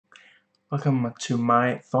Welcome to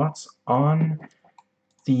my thoughts on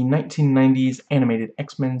the 1990s animated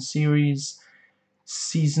X-Men series,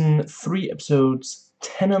 Season 3, Episodes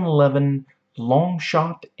 10 and 11,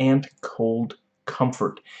 Longshot and Cold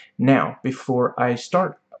Comfort. Now, before I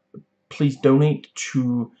start, please donate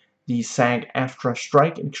to the SAG-AFTRA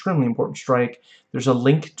strike, an extremely important strike. There's a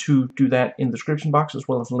link to do that in the description box, as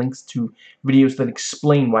well as links to videos that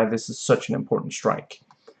explain why this is such an important strike.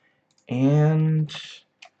 And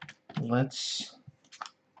let's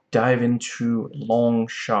dive into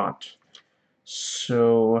Longshot.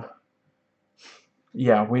 So,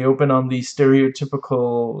 yeah, we open on the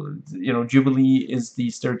stereotypical, Jubilee is the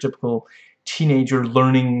stereotypical teenager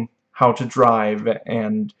learning how to drive,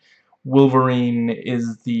 and Wolverine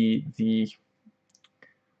is the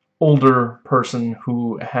older person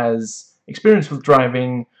who has experience with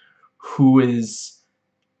driving, who is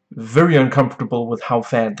very uncomfortable with how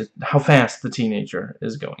fast the teenager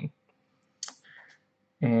is going.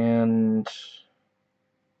 And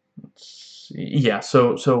let's see, yeah,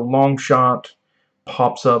 so Longshot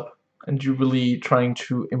pops up, and Jubilee, trying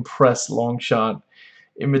to impress Longshot,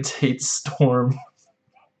 imitates Storm.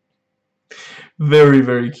 Very,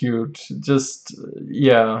 very cute. Just,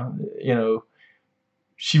 yeah,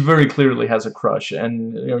 she very clearly has a crush,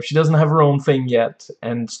 and she doesn't have her own thing yet,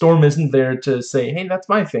 and Storm isn't there to say, hey, that's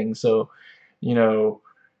my thing. So,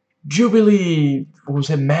 Jubilee,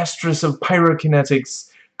 who's a mastress of pyrokinetics,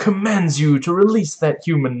 commands you to release that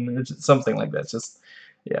human, or something like that. Just,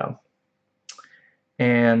 yeah.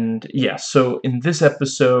 And yeah, so in this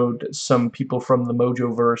episode, some people from the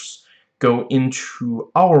Mojoverse go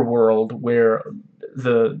into our world, where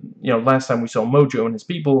last time we saw Mojo and his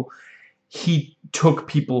people, he took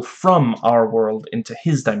people from our world into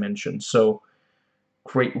his dimension. So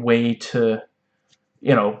great way to,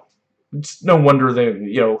 it's no wonder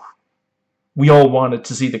that, we all wanted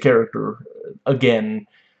to see the character again,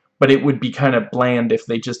 but it would be kind of bland if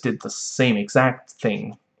they just did the same exact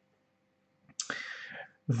thing.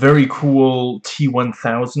 Very cool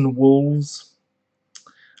T-1000 wolves.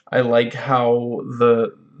 I like how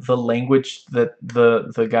the language that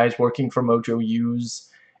the guys working for Mojo use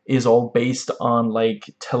is all based on,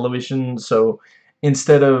 like, television. So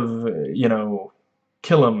instead of,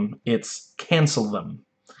 kill them, it's cancel them.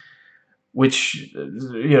 Which,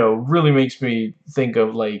 really makes me think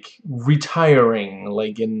of, like, retiring,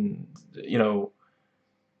 like in, Do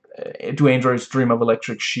Androids Dream of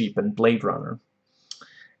Electric Sheep and Blade Runner.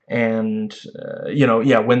 And,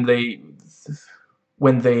 yeah, when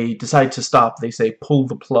they decide to stop, they say, pull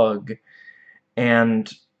the plug. And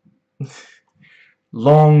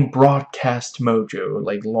long broadcast Mojo,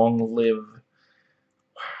 like, long live.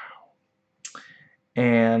 Wow.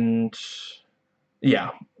 And,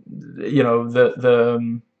 yeah,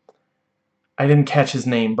 I didn't catch his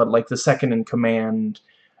name, but, like, the second in command,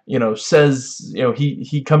 says,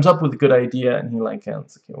 he comes up with a good idea, and he, like,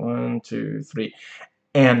 counts, okay, 1, 2, 3,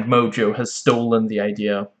 and Mojo has stolen the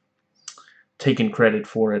idea, taken credit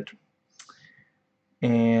for it.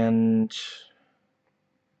 And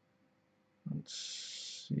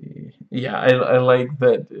let's see, yeah, I like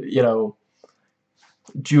that,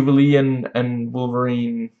 Jubilee and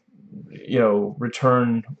Wolverine,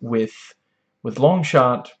 return with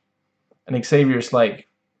Longshot, and Xavier's like,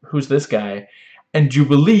 who's this guy? And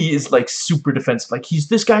Jubilee is, like, super defensive, like, he's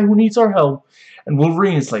this guy who needs our help. And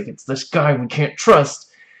Wolverine is like, it's this guy we can't trust.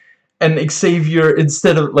 And Xavier,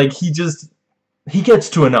 instead of, like, he gets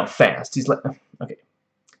to enough fast. He's like, okay,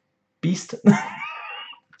 Beast?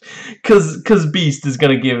 Cause Beast is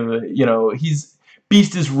gonna give,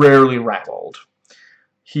 Beast is rarely rattled.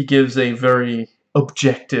 He gives a very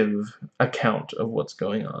objective account of what's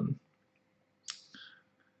going on.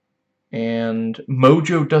 And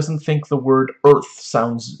Mojo doesn't think the word Earth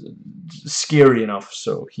sounds scary enough,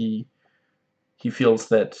 so he feels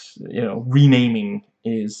that, renaming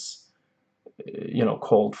is,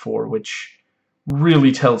 called for, which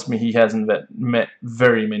really tells me he hasn't met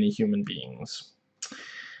very many human beings.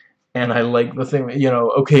 And I like the thing,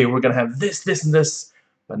 okay, we're gonna have this, this, and this,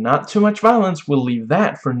 but not too much violence. We'll leave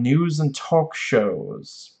that for news and talk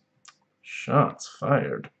shows. Shots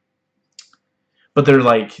fired. But they're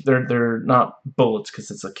like, they're not bullets because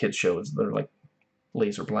it's a kid's show. They're like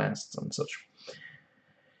laser blasts and such.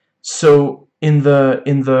 So in the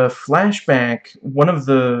flashback, one of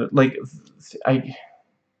the, like, hey,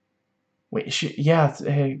 let's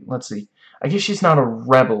see. I guess she's not a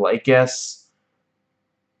rebel. I guess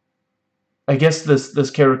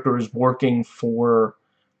this character is working for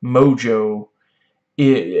Mojo.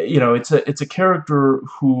 It's a character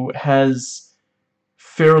who has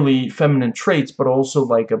fairly feminine traits, but also,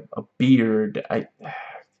 like, a beard.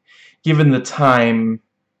 given the time,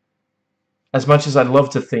 as much as I'd love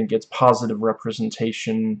to think it's positive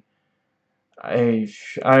representation, I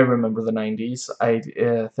remember the 90s.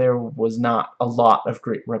 There was not a lot of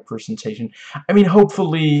great representation. I mean,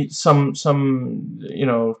 hopefully some you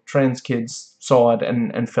know, trans kids saw it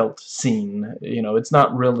and felt seen. You know, it's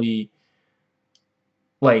not really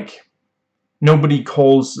like nobody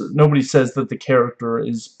says that the character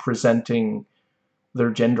is presenting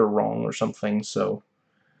their gender wrong or something. So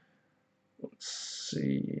let's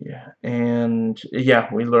see. And yeah,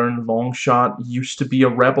 we learned Longshot used to be a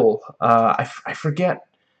rebel. I forget.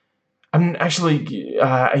 I'm actually,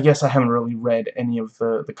 I guess I haven't really read any of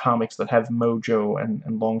the comics that have Mojo and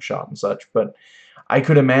Longshot and such, but I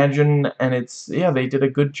could imagine, and it's, yeah, they did a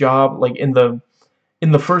good job. Like, in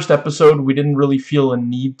the first episode, we didn't really feel a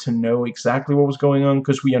need to know exactly what was going on,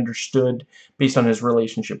 because we understood, based on his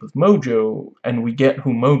relationship with Mojo, and we get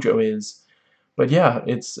who Mojo is. But yeah,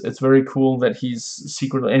 it's very cool that he's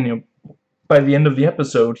secretly, and, you know, by the end of the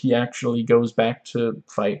episode, he actually goes back to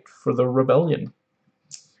fight for the rebellion.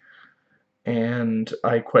 And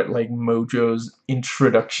I quite like Mojo's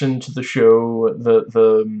introduction to the show.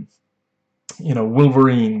 The you know,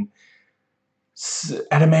 Wolverine,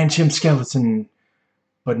 adamantium skeleton,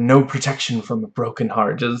 but no protection from a broken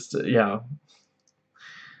heart. Just, yeah.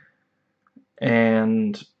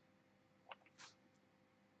 And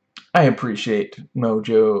I appreciate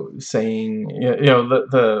Mojo saying, you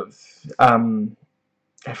know,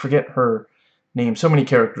 I forget her name. So many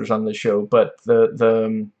characters on the show, but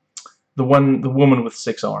the woman with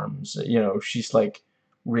 6 arms, you know, she's like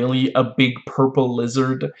really a big purple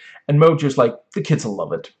lizard, and Mojo's like, the kids will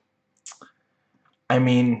love it. I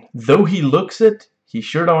mean, though he looks it, he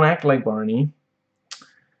sure don't act like Barney.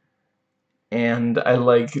 And I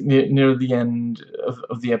like, near the end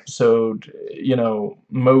of the episode, you know,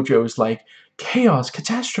 Mojo's like, chaos,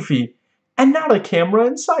 catastrophe, and not a camera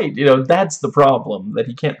in sight. You know, that's the problem, that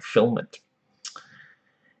he can't film it.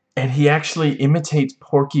 And he actually imitates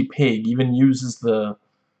Porky Pig, even uses the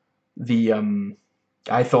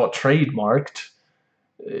I thought trademarked,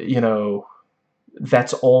 you know,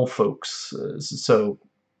 that's all, folks. So,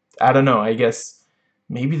 I don't know, I guess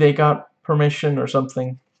maybe they got permission or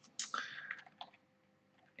something.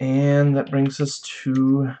 And that brings us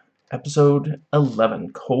to episode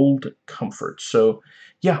 11, Cold Comfort. So,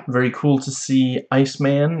 yeah, very cool to see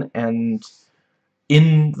Iceman, and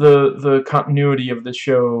in the continuity of the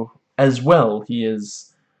show as well, he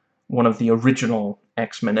is one of the original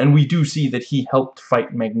X-Men, and we do see that he helped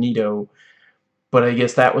fight Magneto, but I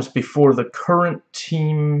guess that was before the current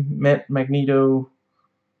team met Magneto,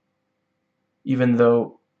 even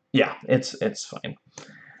though, yeah, it's fine.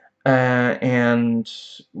 And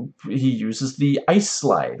he uses the ice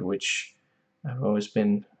slide, which I've always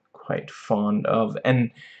been quite fond of,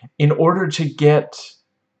 and in order to get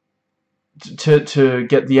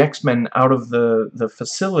the X-Men out of the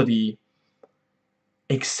facility,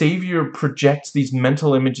 Xavier projects these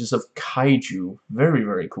mental images of kaiju. Very,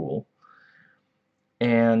 very cool.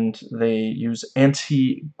 And they use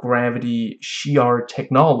anti-gravity Shi'ar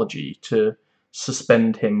technology to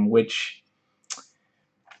suspend him, which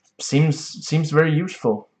seems very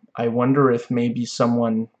useful. I wonder if maybe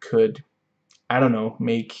someone could, I don't know,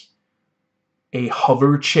 make a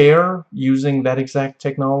hover chair using that exact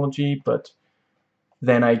technology, but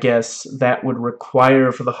then I guess that would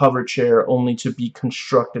require for the hover chair only to be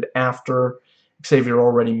constructed after Xavier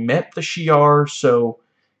already met the Shi'ar, so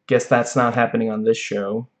guess that's not happening on this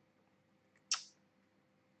show.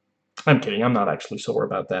 I'm kidding, I'm not actually sore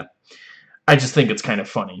about that. I just think it's kind of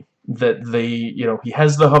funny that they, you know, he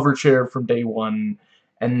has the hover chair from day one,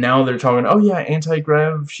 and now they're talking, oh yeah,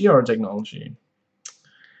 anti-grav Shi'ar technology.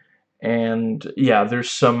 And yeah, there's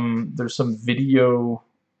some video.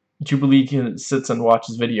 Jubilee sits and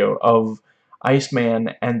watches video of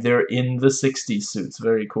Iceman, and they're in the 60s suits.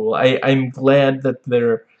 Very cool. I'm glad that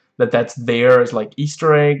that's there as like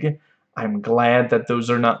Easter egg. I'm glad that those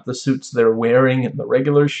are not the suits they're wearing in the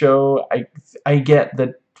regular show. I get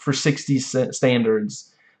that for 60s standards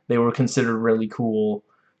they were considered really cool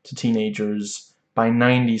to teenagers. By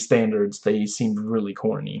 90s standards they seemed really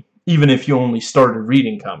corny, even if you only started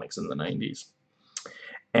reading comics in the 90s.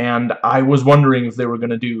 And I was wondering if they were going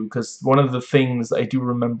to do, because one of the things I do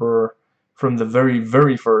remember from the very,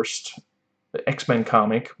 very first X-Men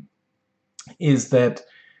comic is that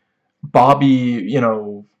Bobby, you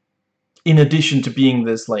know, in addition to being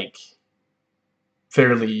this, like,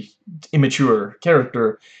 fairly immature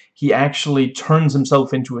character, he actually turns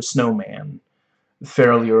himself into a snowman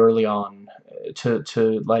fairly early on to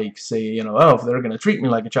like, say, you know, oh, if they're going to treat me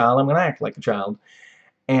like a child, I'm going to act like a child.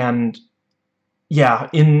 And yeah,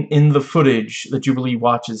 in the footage that Jubilee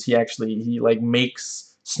watches, he like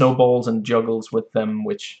makes snowballs and juggles with them,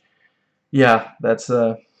 which, yeah, that's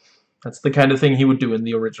the kind of thing he would do in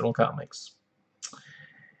the original comics.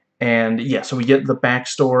 And yeah, so we get the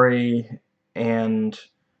backstory, and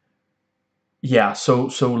yeah, so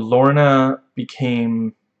Lorna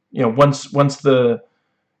became, once the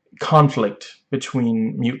conflict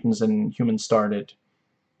between mutants and humans started,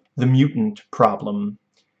 the mutant problem,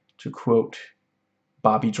 to quote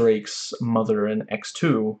Bobby Drake's mother in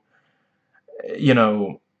X2, you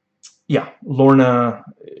know, yeah, Lorna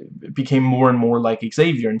became more and more like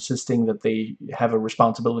Xavier, insisting that they have a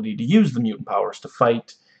responsibility to use the mutant powers to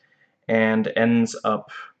fight, and ends up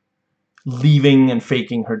leaving and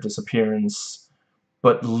faking her disappearance,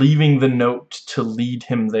 but leaving the note to lead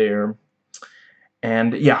him there.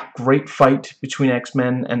 And yeah, great fight between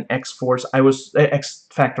X-Men and X-Force.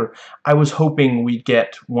 X-Factor. I was hoping we'd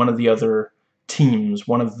get one of the other teams,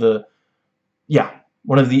 one of the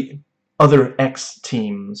other X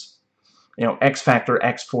teams. X-Factor,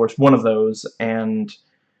 X-Force, one of those. And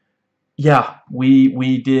yeah,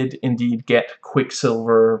 we did indeed get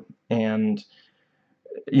Quicksilver, and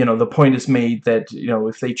the point is made that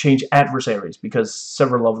if they change adversaries, because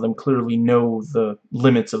several of them clearly know the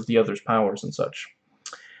limits of the other's powers and such.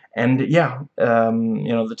 And yeah,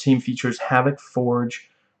 the team features Havoc, Forge,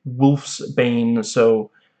 Wolf's Bane.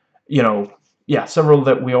 So yeah, several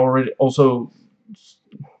that we already also,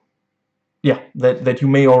 yeah, that you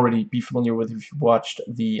may already be familiar with if you watched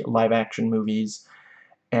the live-action movies.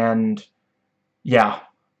 And yeah,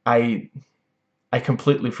 I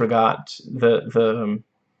completely forgot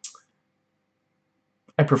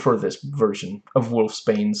I prefer this version of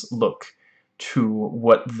Wolfsbane's look to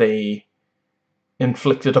what they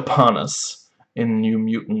inflicted upon us in New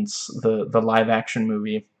Mutants, the live-action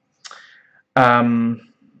movie.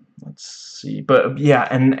 Let's see, but yeah,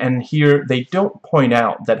 and here they don't point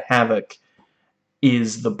out that Havoc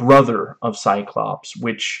is the brother of Cyclops,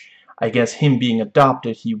 which I guess him being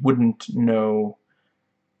adopted, he wouldn't know.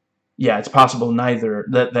 Yeah, it's possible neither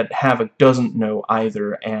that Havoc doesn't know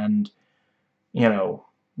either, and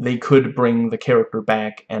they could bring the character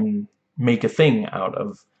back and make a thing out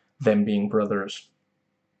of them being brothers.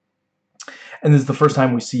 And this is the first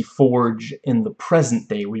time we see Forge in the present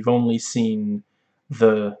day. We've only seen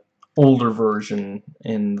the older version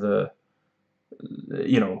in the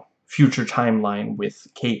future timeline with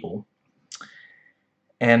Cable.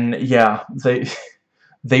 And yeah,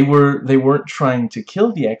 they weren't trying to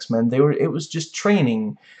kill the X-Men. It was just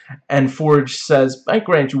training. And Forge says, I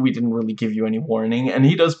grant you we didn't really give you any warning. And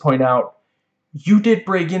he does point out, you did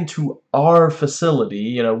break into our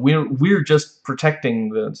facility. We're just protecting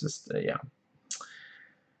the yeah.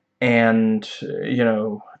 And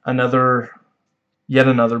yet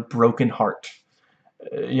another broken heart.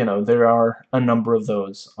 There are a number of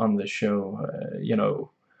those on this show.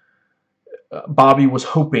 Bobby was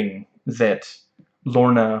hoping that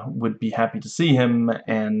Lorna would be happy to see him,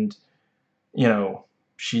 and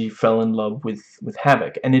she fell in love with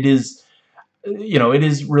Havoc. And it is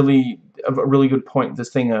really a really good point, this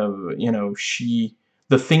thing of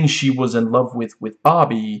the thing she was in love with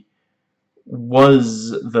Bobby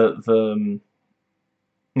was the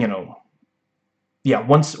yeah,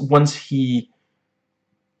 once he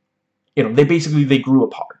they grew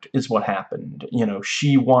apart is what happened.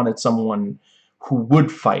 She wanted someone who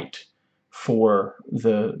would fight for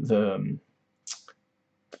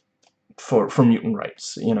for mutant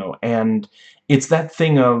rights, and it's that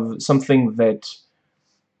thing of something that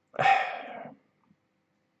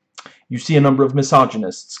you see a number of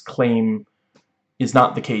misogynists claim is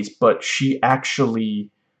not the case, but she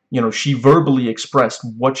actually, she verbally expressed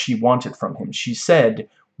what she wanted from him. She said,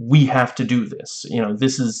 we have to do this.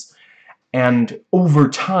 This is, and over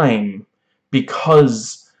time,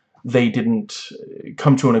 because they didn't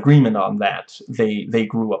come to an agreement on that, they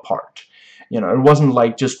grew apart. It wasn't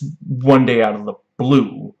like just one day out of the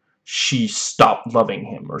blue she stopped loving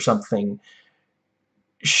him or something.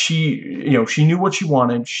 She knew what she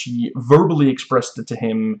wanted. She verbally expressed it to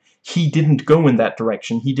him. He didn't go in that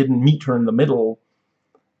direction. He didn't meet her in the middle.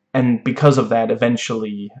 And because of that,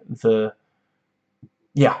 eventually the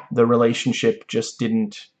relationship just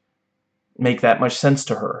didn't make that much sense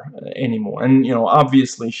to her anymore. And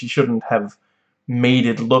obviously she shouldn't have made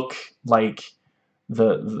it look like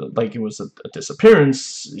like it was a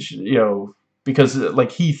disappearance, because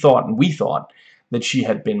like he thought and we thought that she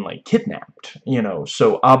had been like kidnapped,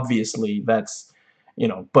 so obviously that's,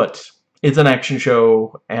 but it's an action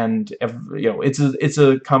show, and it's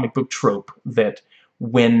a comic book trope that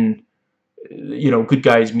when good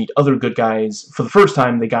guys meet other good guys for the first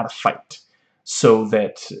time, they gotta fight. so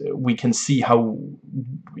that we can see how,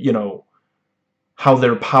 you know, how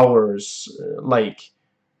their powers, like,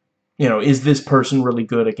 you know, is this person really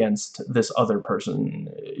good against this other person,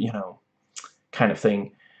 you know, kind of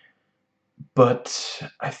thing. But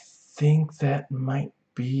I think that might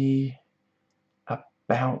be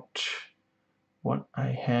about what I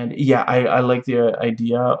had. Yeah, I like the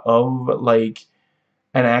idea of, like,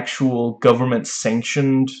 an actual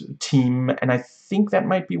government-sanctioned team, and I think that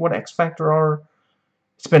might be what X Factor are.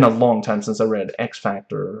 It's been a long time since I read X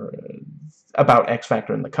Factor, about X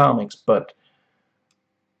Factor in the comics, but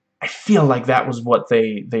I feel like that was what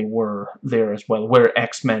they were there as well, where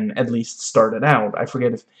X-Men at least started out. I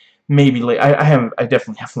forget if maybe like I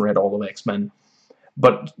definitely haven't read all of X-Men,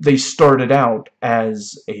 but they started out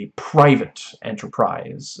as a private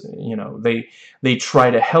enterprise. You know, they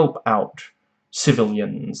try to help out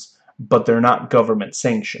civilians, but they're not government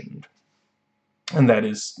sanctioned. And that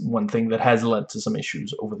is one thing that has led to some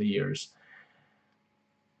issues over the years.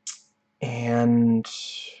 And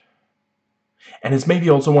it's maybe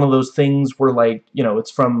also one of those things where, like, you know,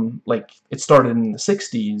 it's from, like, it started in the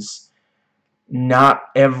 60s. Not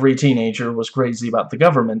every teenager was crazy about the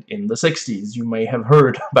government in the 60s. You may have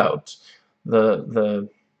heard about there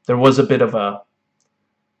was a bit of a,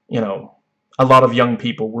 you know, a lot of young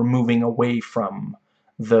people were moving away from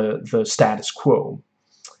the status quo.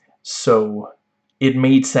 So it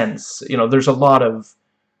made sense. You know, there's a lot of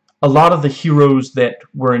the heroes that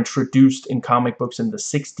were introduced in comic books in the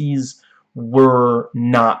 60s were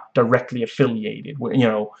not directly affiliated. You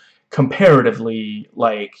know, comparatively,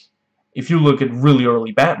 like, if you look at really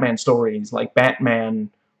early Batman stories, like,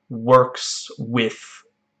 Batman works with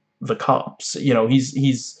the cops. You know,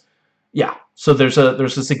 he's yeah. So there's a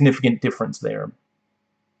significant difference there.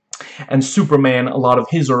 And Superman, a lot of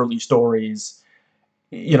his early stories,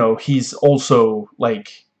 you know, he's also,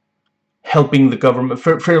 like, helping the government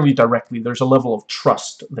fairly directly. There's a level of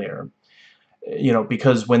trust there, you know,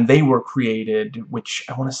 because when they were created, which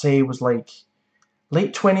I want to say was like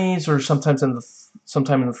late 20s or sometime in the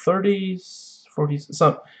 30s, 40s.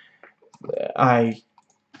 So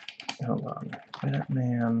hold on,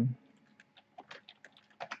 Batman.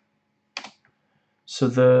 So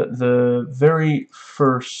the very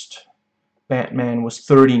first Batman was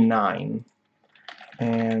 39,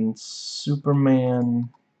 and Superman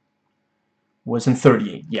was in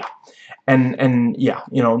 38. Yeah, and yeah,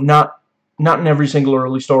 you know, not in every single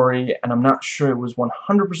early story, and I'm not sure it was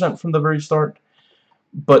 100% from the very start,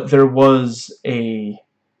 but there was a,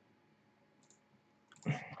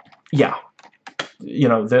 yeah, you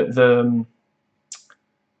know,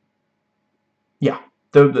 yeah,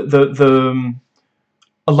 the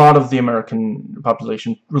a lot of the American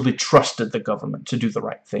population really trusted the government to do the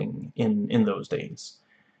right thing in those days,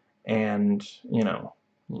 and, you know,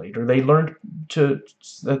 later they learned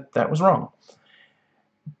that was wrong.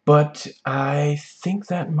 But I think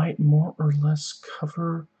that might more or less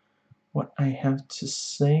cover what I have to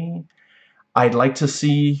say. I'd like to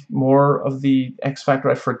see more of the X Factor.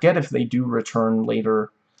 I forget if they do return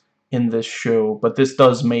later in this show, but this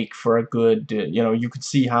does make for a good, you know, you could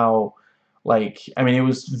see how, like, I mean, it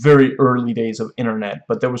was very early days of internet,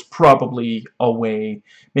 but there was probably a way,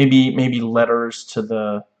 maybe letters to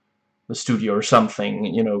the studio or something,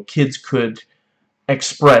 you know, kids could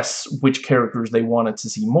express which characters they wanted to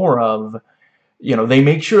see more of. You know, they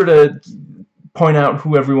make sure to point out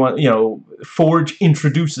who everyone, you know, Forge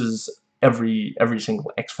introduces every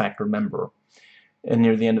single X Factor member and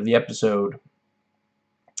near the end of the episode.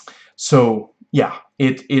 So yeah,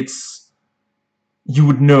 it's you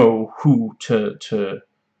would know who to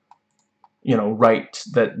you know, write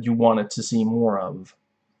that you wanted to see more of.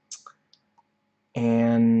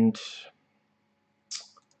 And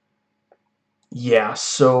yeah,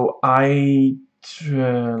 so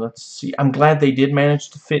let's see, I'm glad they did manage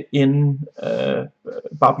to fit in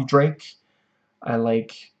Bobby Drake. I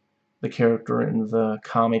like the character in the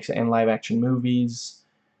comics and live-action movies.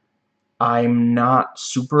 I'm not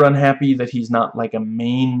super unhappy that he's not, like, a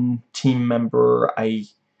main team member.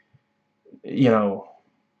 You know,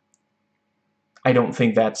 I don't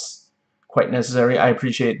think that's quite necessary. I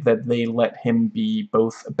appreciate that they let him be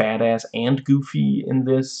both badass and goofy in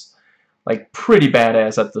this. Like, pretty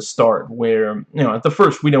badass at the start, where, you know, at the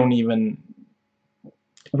first we don't even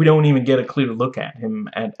get a clear look at him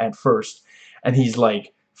at first, and he's,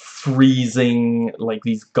 like, freezing, like,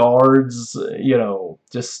 these guards, you know,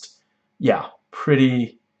 just, yeah,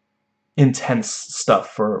 pretty intense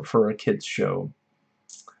stuff for a kids show.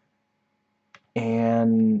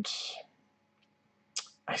 And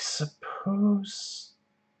I suppose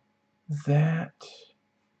that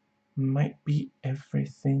might be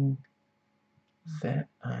everything that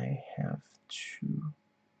I have to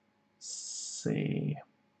say.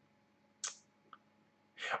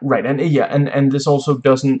 Right, and yeah, and this also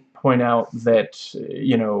doesn't point out that,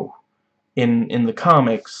 you know, in the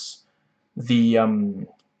comics, the I don't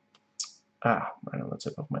know what's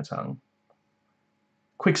up with my tongue.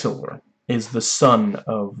 Quicksilver is the son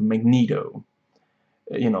of Magneto.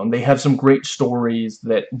 You know, and they have some great stories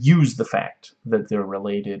that use the fact that they're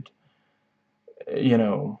related. You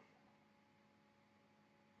know,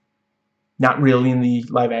 not really in the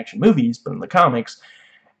live-action movies, but in the comics.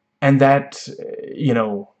 And that, you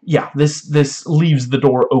know, yeah, this leaves the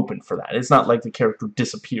door open for that. It's not like the character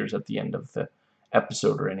disappears at the end of the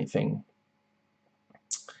episode or anything.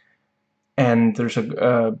 And there's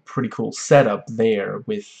a pretty cool setup there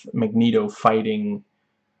with Magneto fighting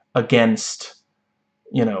against,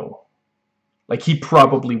 you know, like he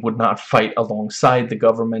probably would not fight alongside the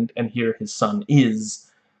government, and here his son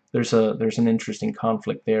is. There's an interesting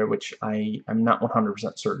conflict there, which I'm not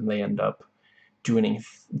 100% certain they end up doing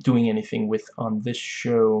anything with on this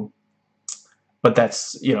show. But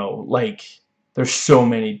that's, you know, like, there's so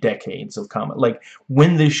many decades of comic. Like,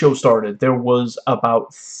 when this show started, there was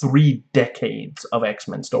about 3 decades of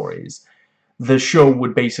X-Men stories. The show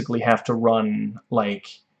would basically have to run, like,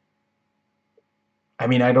 I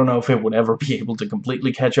mean, I don't know if it would ever be able to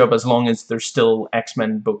completely catch up as long as there's still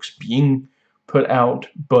X-Men books being put out,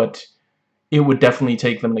 but it would definitely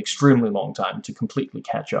take them an extremely long time to completely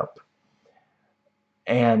catch up.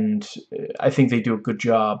 And I think they do a good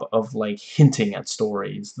job of, like, hinting at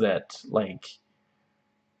stories that, like,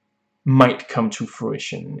 might come to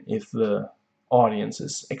fruition if the audience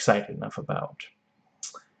is excited enough about.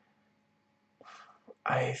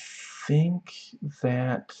 I think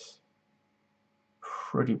that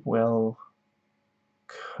pretty well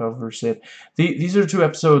covers it. These are 2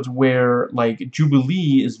 episodes where, like,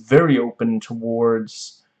 Jubilee is very open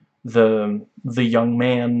towards the young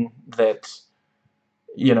man that,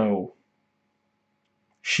 you know,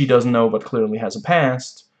 she doesn't know but clearly has a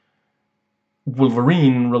past.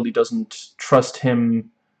 Wolverine really doesn't trust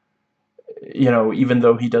him, you know, even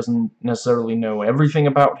though he doesn't necessarily know everything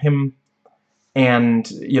about him. And,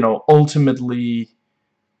 you know, ultimately,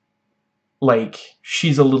 like,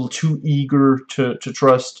 she's a little too eager to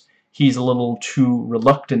trust. He's a little too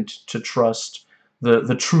reluctant to trust.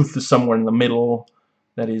 The truth is somewhere in the middle.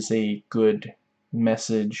 That is a good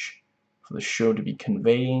message for the show to be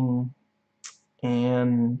conveying.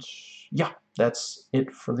 And yeah, that's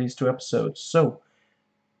it for these 2 episodes. So,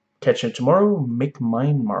 catch you tomorrow. Make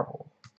mine Marvel.